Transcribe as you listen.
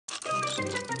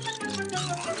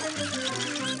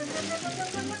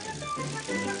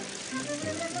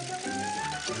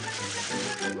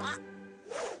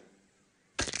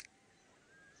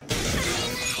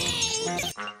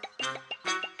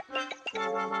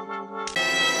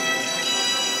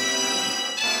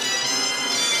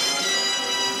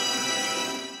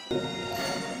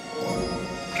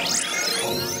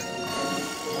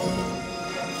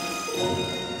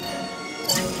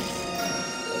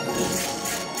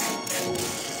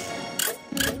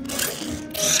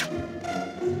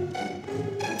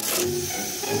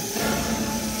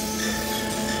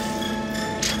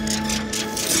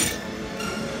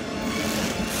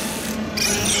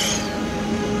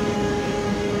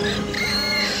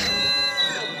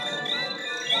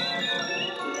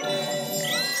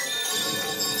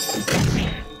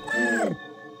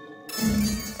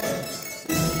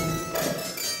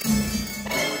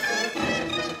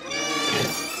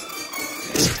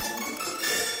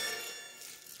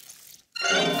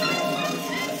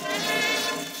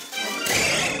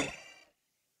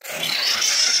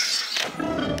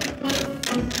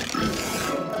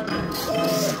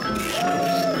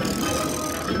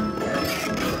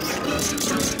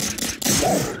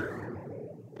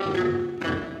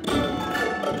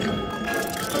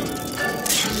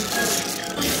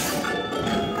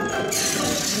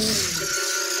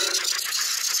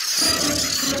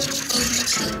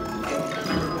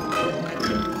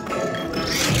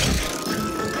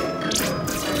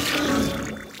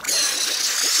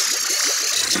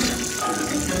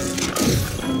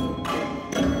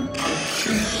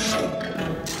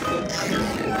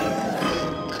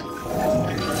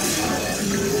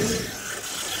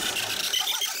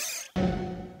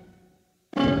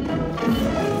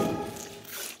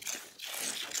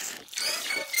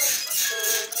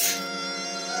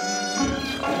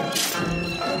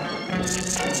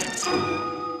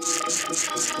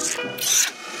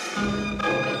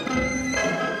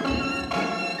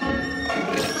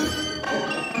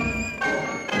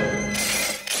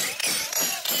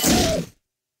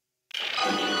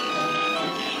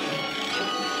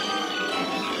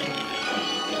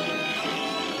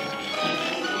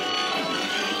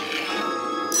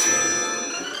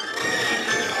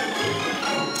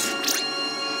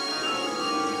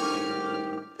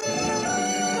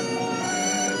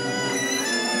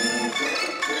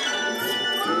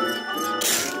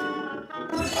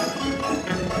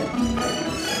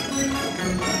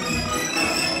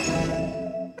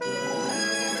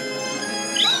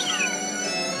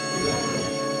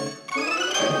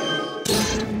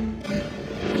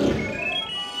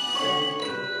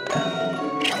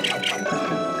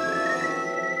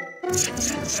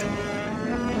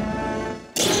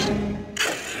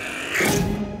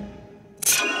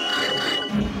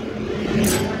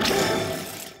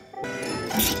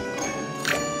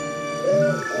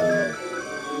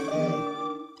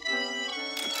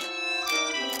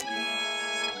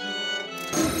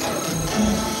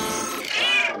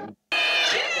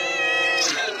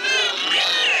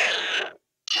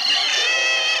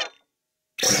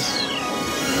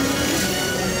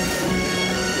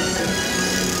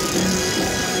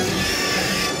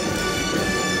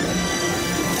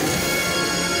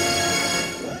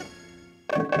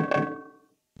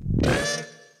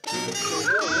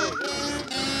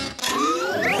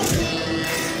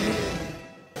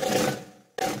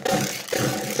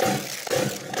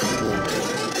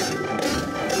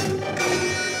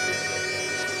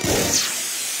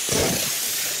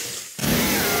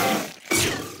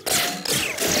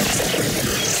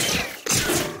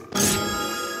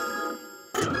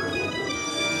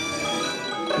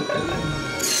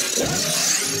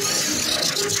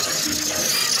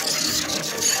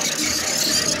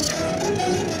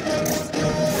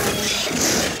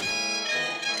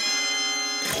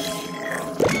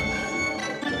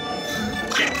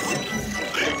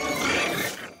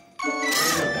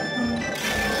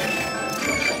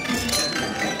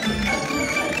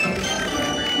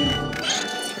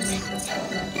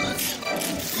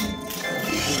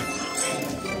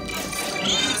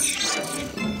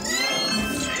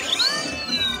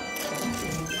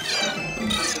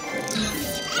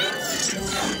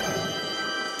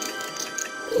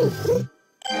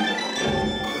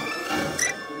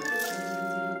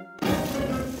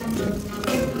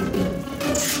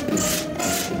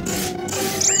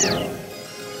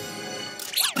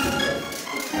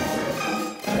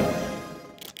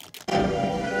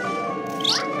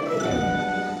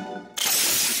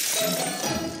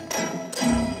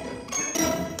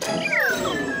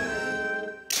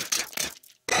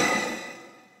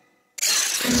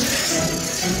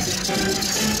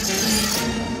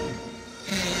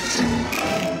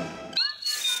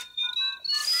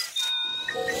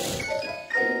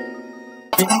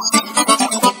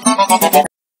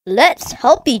Let's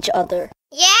help each other.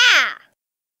 Yeah!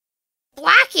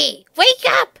 Blackie, wake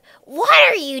up! What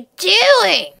are you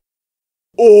doing?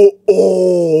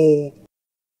 Oh.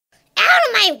 Out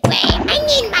of my way! I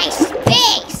need my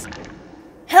space!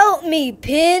 Help me,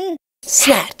 Pin.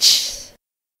 Snatch.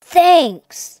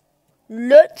 Thanks.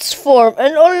 Let's form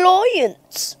an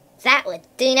alliance. That would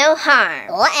do no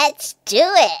harm. Let's do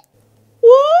it.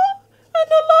 What? An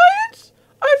alliance?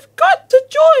 I've got to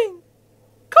join.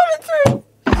 Coming through.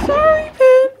 Sorry,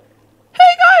 Pin.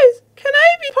 Hey, guys, can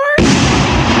I be part?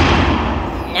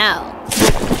 No.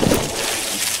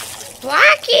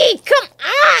 Blackie, come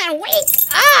on! Wake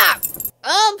up!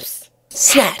 Oops.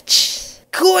 Snatch.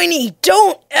 Coiny,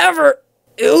 don't ever.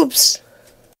 Oops.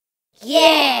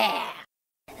 Yeah!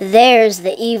 There's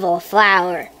the evil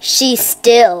flower. She's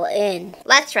still in.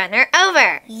 Let's run her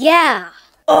over. Yeah.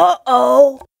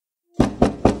 Uh-oh.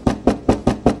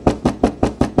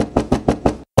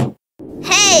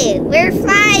 Hey, we're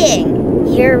flying.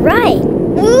 You're right.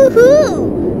 Woohoo!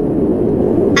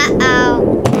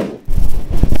 Uh-oh.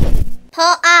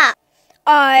 Pull up.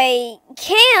 I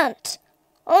can't.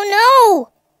 Oh no!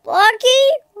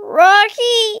 Blackie,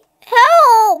 Rocky,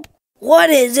 help! What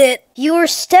is it? You were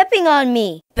stepping on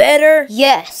me. Better?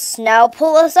 Yes, now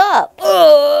pull us up.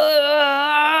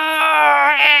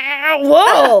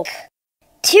 Whoa!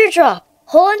 Teardrop,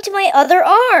 hold onto my other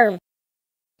arm.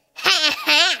 Ha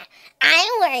ha!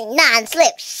 I'm wearing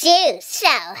non-slip shoes, so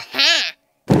ha!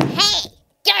 Hey!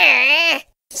 Grr!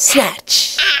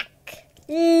 Snatch.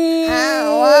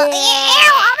 Oh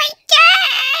my God!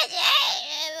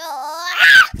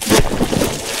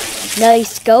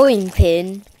 Nice going,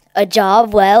 Pin. A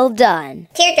job well done.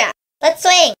 Teardrop, let's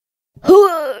swing.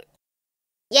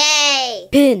 Yay!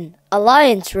 Pin,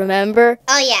 alliance, remember?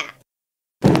 Oh yeah.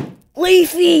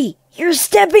 Leafy, you're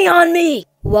stepping on me.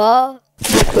 What?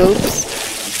 Oops.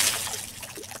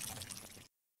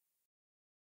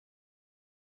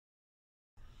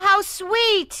 How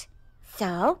sweet!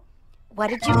 So, what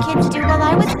did you kids do while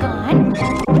I was gone?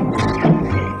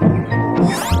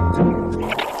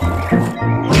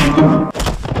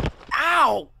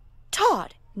 Ow!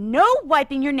 Todd, no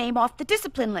wiping your name off the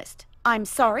discipline list. I'm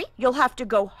sorry, you'll have to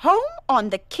go home on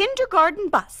the kindergarten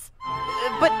bus.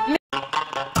 But...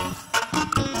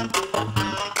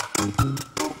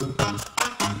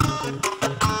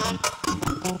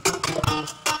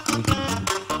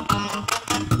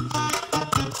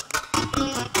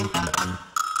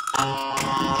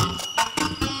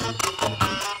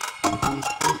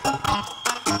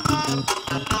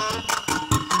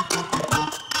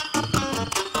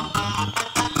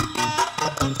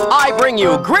 I bring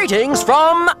you greetings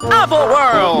from Apple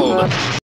World!